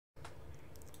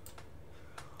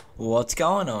What's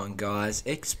going on, guys?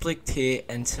 XPLIC here,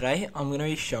 and today I'm going to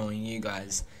be showing you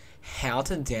guys how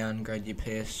to downgrade your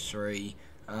PS3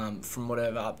 from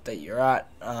whatever update you're at,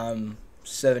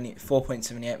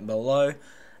 4.78 and below,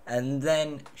 and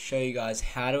then show you guys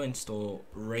how to install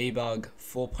Rebug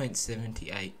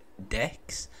 4.78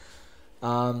 Dex.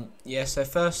 So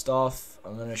first off,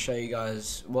 I'm going to show you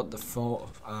guys what the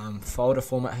folder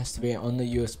format has to be on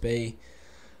the USB.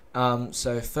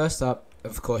 So first up,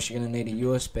 of course, you're going to need a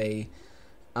USB.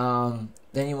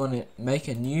 Then you want to make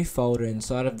a new folder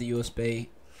inside of the USB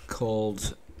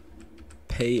called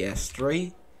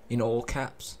PS3 in all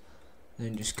caps.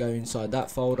 Then just go inside that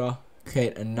folder,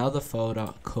 create another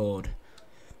folder called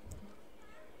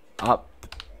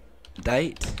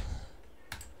update.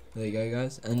 There you go,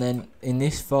 guys. And then in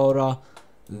this folder,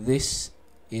 this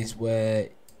is where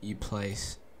you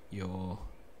place your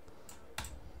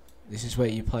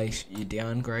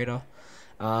downgrader.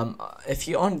 If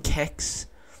you're on Kex,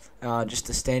 just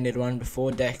the standard one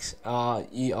before Dex,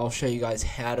 I'll show you guys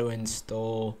how to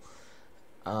install.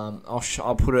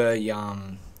 I'll put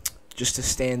just a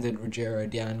standard Rogero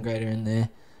downgrader in there,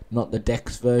 not the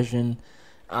Dex version.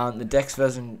 The Dex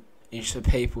version is for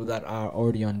people that are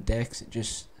already on Dex. I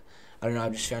don't know, I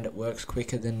just found it works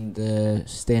quicker than the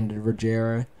standard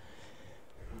Rogero.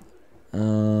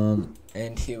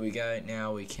 And here we go.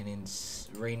 Now we can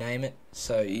rename it.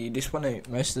 So you just want to,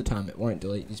 most of the time it won't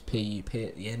delete this PUP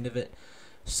at the end of it.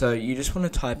 So you just want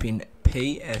to type in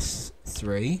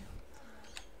PS3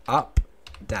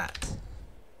 updat.pup,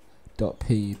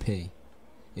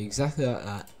 exactly like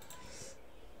that.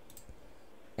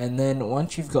 And then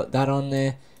once you've got that on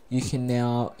there, you can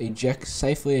now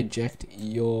safely eject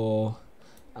your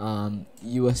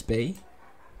USB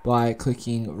by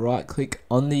clicking right click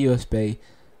on the USB,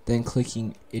 then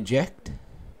clicking eject,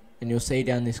 and you'll see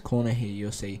down this corner here,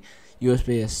 you'll see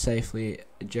USB is safely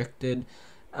ejected.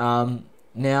 Now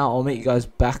I'll meet you guys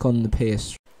back on the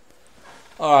PS3.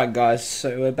 Alright guys,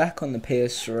 so we're back on the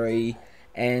PS3,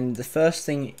 and the first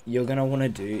thing you're going to want to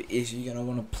do is you're going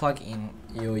to want to plug in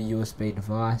your USB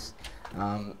device.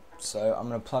 So I'm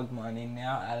going to plug mine in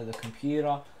now out of the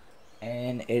computer,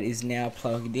 and it is now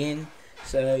plugged in.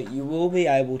 So you will be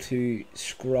able to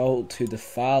scroll to the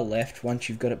far left once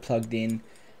you've got it plugged in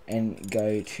and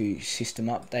go to system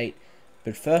update.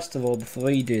 But first of all,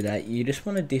 before you do that, you just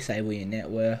want to disable your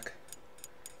network,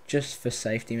 just for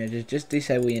safety measures. Just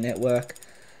disable your network,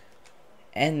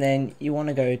 and then you want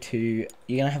to go to,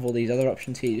 you're going to have all these other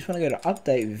options here. You just want to go to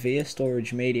update via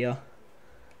storage media.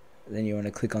 Then you want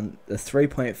to click on the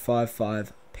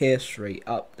 3.55 PS3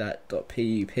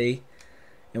 updat.pup.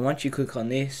 And once you click on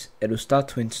this, it'll start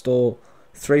to install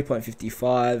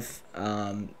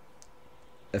 3.55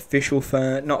 official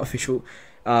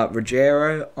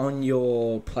Rogero on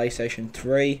your PlayStation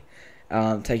 3,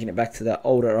 taking it back to that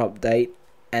older update,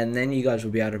 and then you guys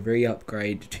will be able to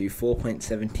re-upgrade to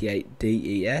 4.78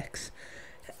 DEX.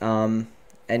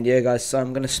 And yeah guys, so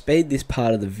I'm going to speed this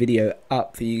part of the video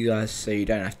up for you guys so you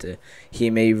don't have to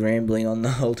hear me rambling on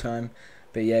the whole time.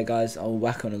 But yeah guys, I'll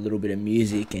whack on a little bit of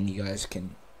music and you guys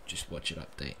can just watch it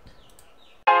update.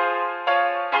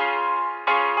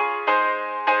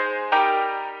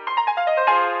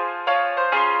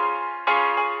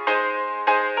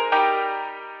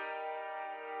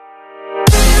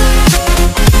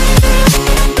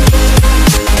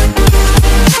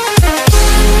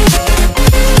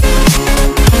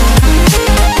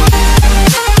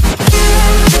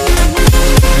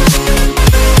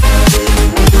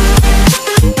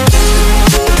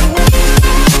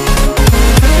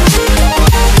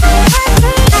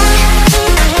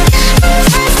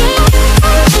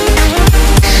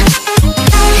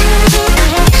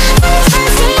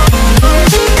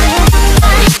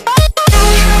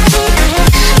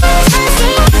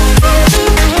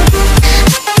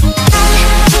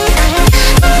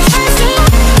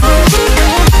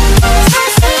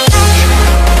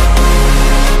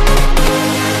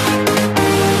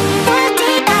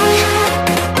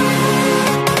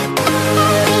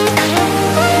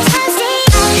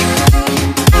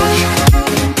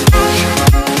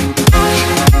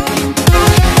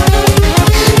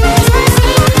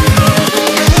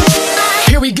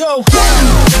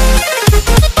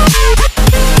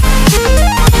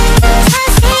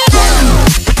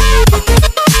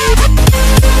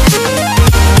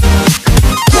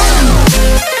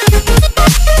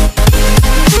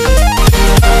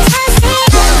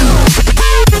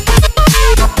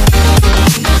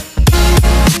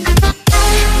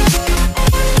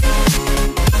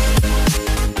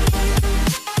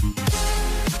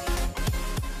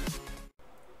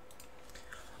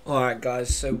 Alright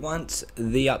guys, so once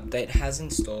the update has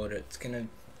installed, it's going to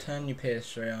turn your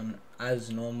PS3 on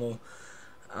as normal,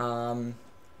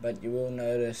 but you will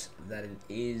notice that it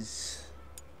is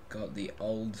got the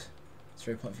old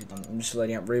 3.50. I'm just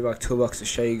loading up Rebug Toolbox to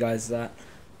show you guys that.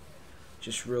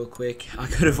 Just real quick, I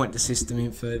could have went to system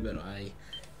info, but I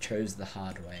chose the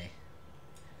hard way.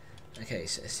 Okay,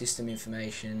 so system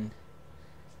information,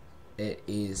 it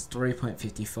is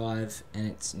 3.55 and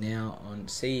it's now on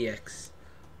CEX,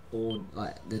 or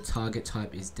like the target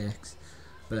type is Dex,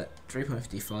 but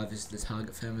 3.55 is the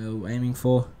target firmware we're aiming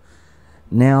for.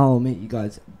 Now I'll meet you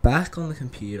guys back on the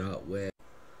computer where...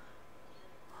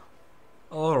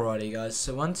 Alrighty guys,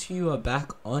 so once you are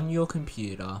back on your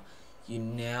computer, you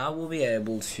now will be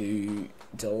able to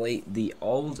delete the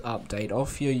old update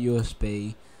off your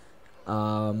USB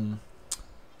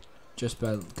just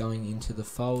by going into the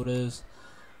folders.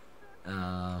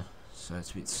 So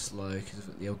it's a bit slow because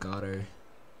of the Elgato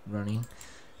running,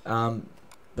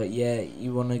 but yeah,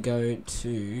 you want to go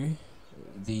to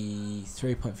the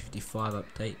 3.55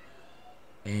 update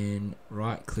and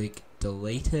right click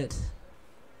delete it.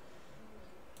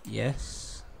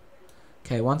 Yes.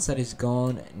 Okay, once that is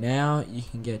gone, now you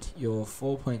can get your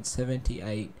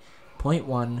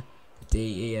 4.78.1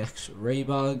 Dex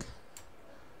Rebug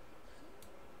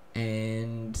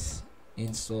and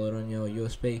install it on your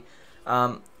USB.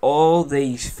 All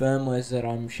these firmwares that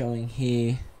I'm showing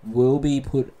here will be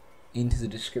put into the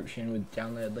description with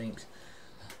download links.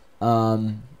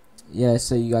 Yeah,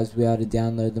 so you guys will be able to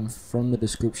download them from the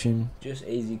description. Just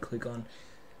easy click on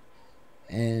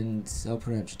and they'll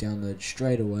pretty much download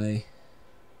straight away.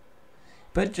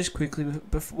 But just quickly,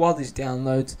 while this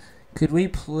downloads, could we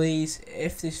please,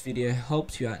 if this video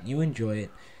helps you out and you enjoy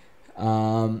it,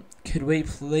 could we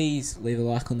please leave a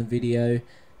like on the video,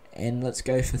 and let's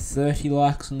go for 30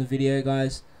 likes on the video,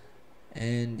 guys.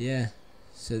 And yeah,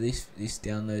 so this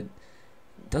download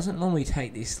doesn't normally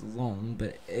take this long,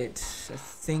 but I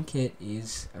think it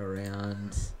is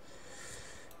around,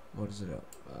 what is it?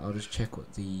 I'll just check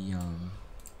what the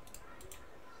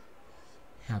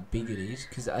how big it is,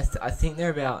 because I think they're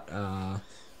about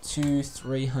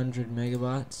 200-300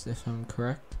 megabytes, if I'm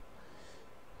correct.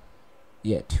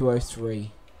 Yeah,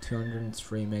 203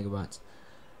 megabytes.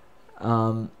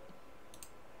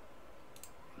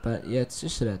 But yeah, it's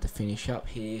just about to finish up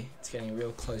here. It's getting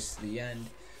real close to the end,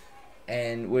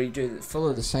 and we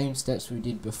follow the same steps we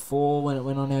did before when it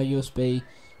went on our USB.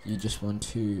 You just want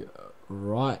to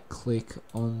right click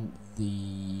on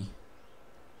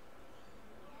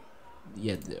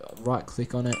right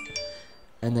click on it,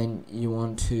 and then you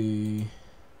want to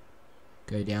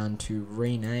go down to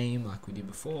rename like we did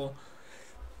before,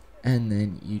 and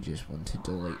then you just want to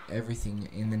delete everything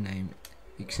in the name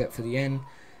except for the N.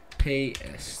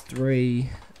 PS3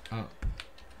 up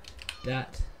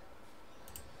that.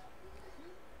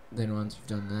 Then once you've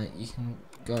done that, you can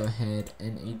go ahead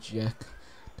and eject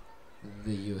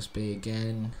the USB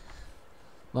again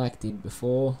like did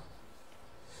before.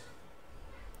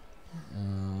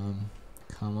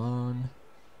 Come on,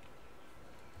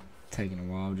 taking a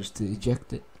while just to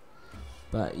eject it,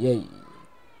 but yeah,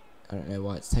 I don't know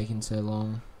why it's taking so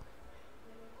long.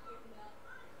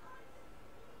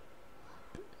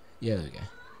 Yeah, there we go.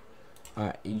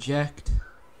 Alright, eject,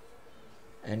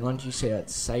 and once you see that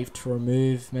save to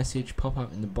remove message pop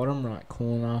up in the bottom right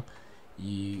corner,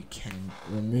 you can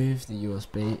remove the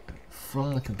USB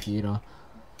from the computer.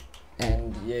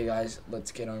 And yeah guys,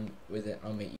 let's get on with it.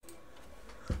 I'll meet you.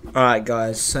 Alright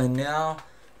guys, so now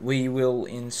we will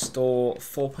install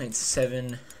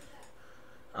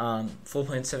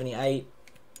 4.78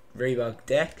 Rebug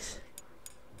Dex.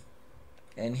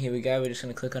 And here we go, we're just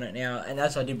going to click on it now, and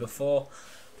as I did before,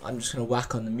 I'm just going to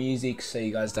whack on the music so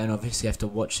you guys don't obviously have to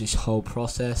watch this whole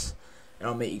process, and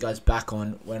I'll meet you guys back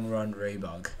on when we're on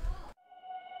Rebug.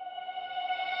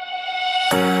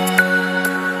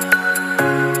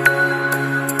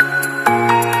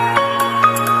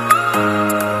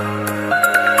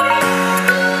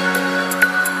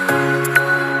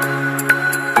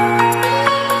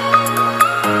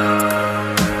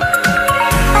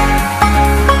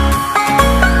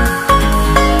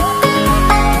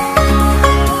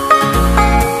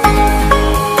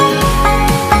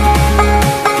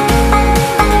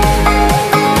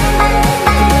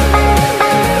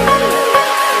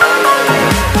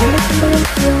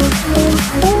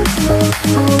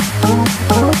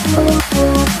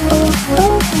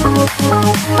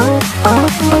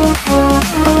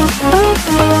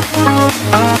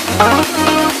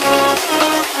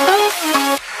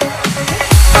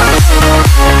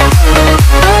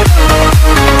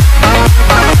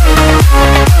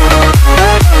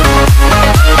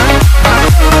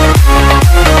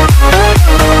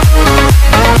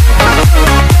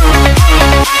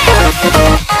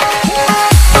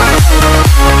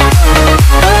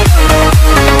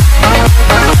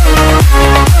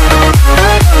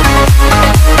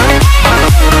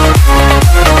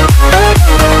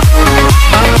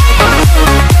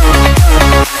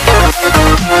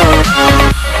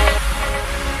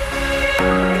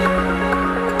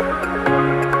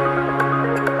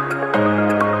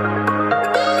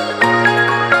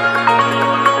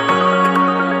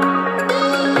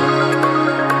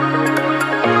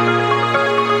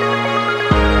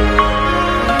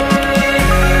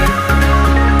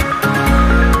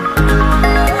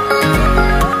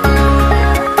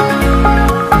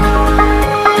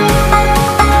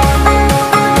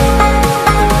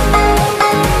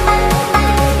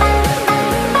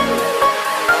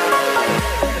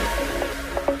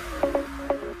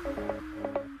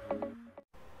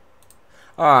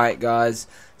 guys,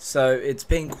 so it's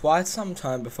been quite some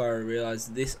time before I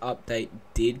realised this update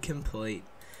did complete.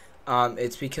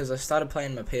 It's because I started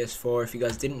playing my PS4. If you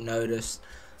guys didn't notice,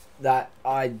 that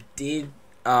I did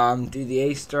do the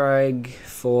Easter egg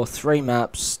for 3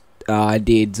 maps. I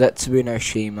did Zetsubu no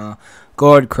Shima,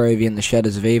 God Crovey, and the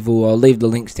Shadows of Evil. I'll leave the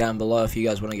links down below if you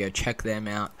guys want to go check them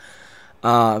out.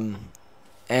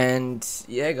 And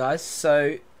yeah, guys,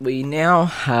 so we now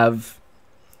have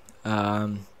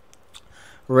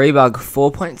Rebug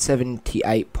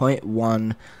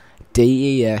 4.78.1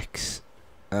 DEX.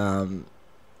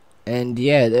 And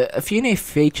yeah, there are a few new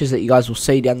features that you guys will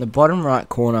see down the bottom right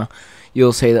corner.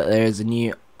 You'll see that there is a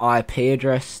new IP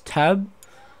address tab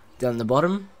down the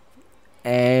bottom,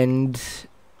 and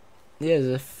yeah,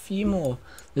 there's a few more.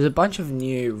 There's a bunch of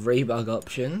new rebug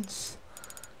options,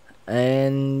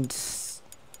 and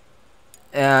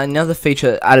another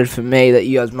feature added for me that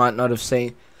you guys might not have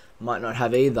seen, might not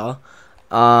have either,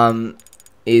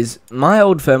 is my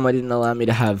old firmware didn't allow me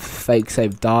to have fake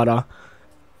save data.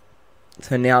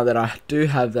 So now that I do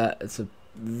have that, it's a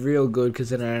real good,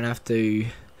 because then I don't have to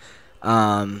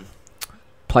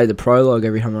play the prologue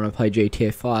every time when I play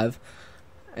GTA 5.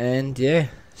 And yeah,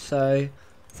 so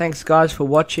thanks guys for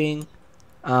watching.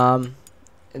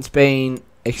 It's been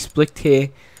XPLIC here,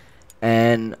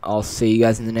 and I'll see you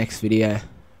guys in the next video.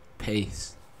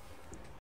 Peace.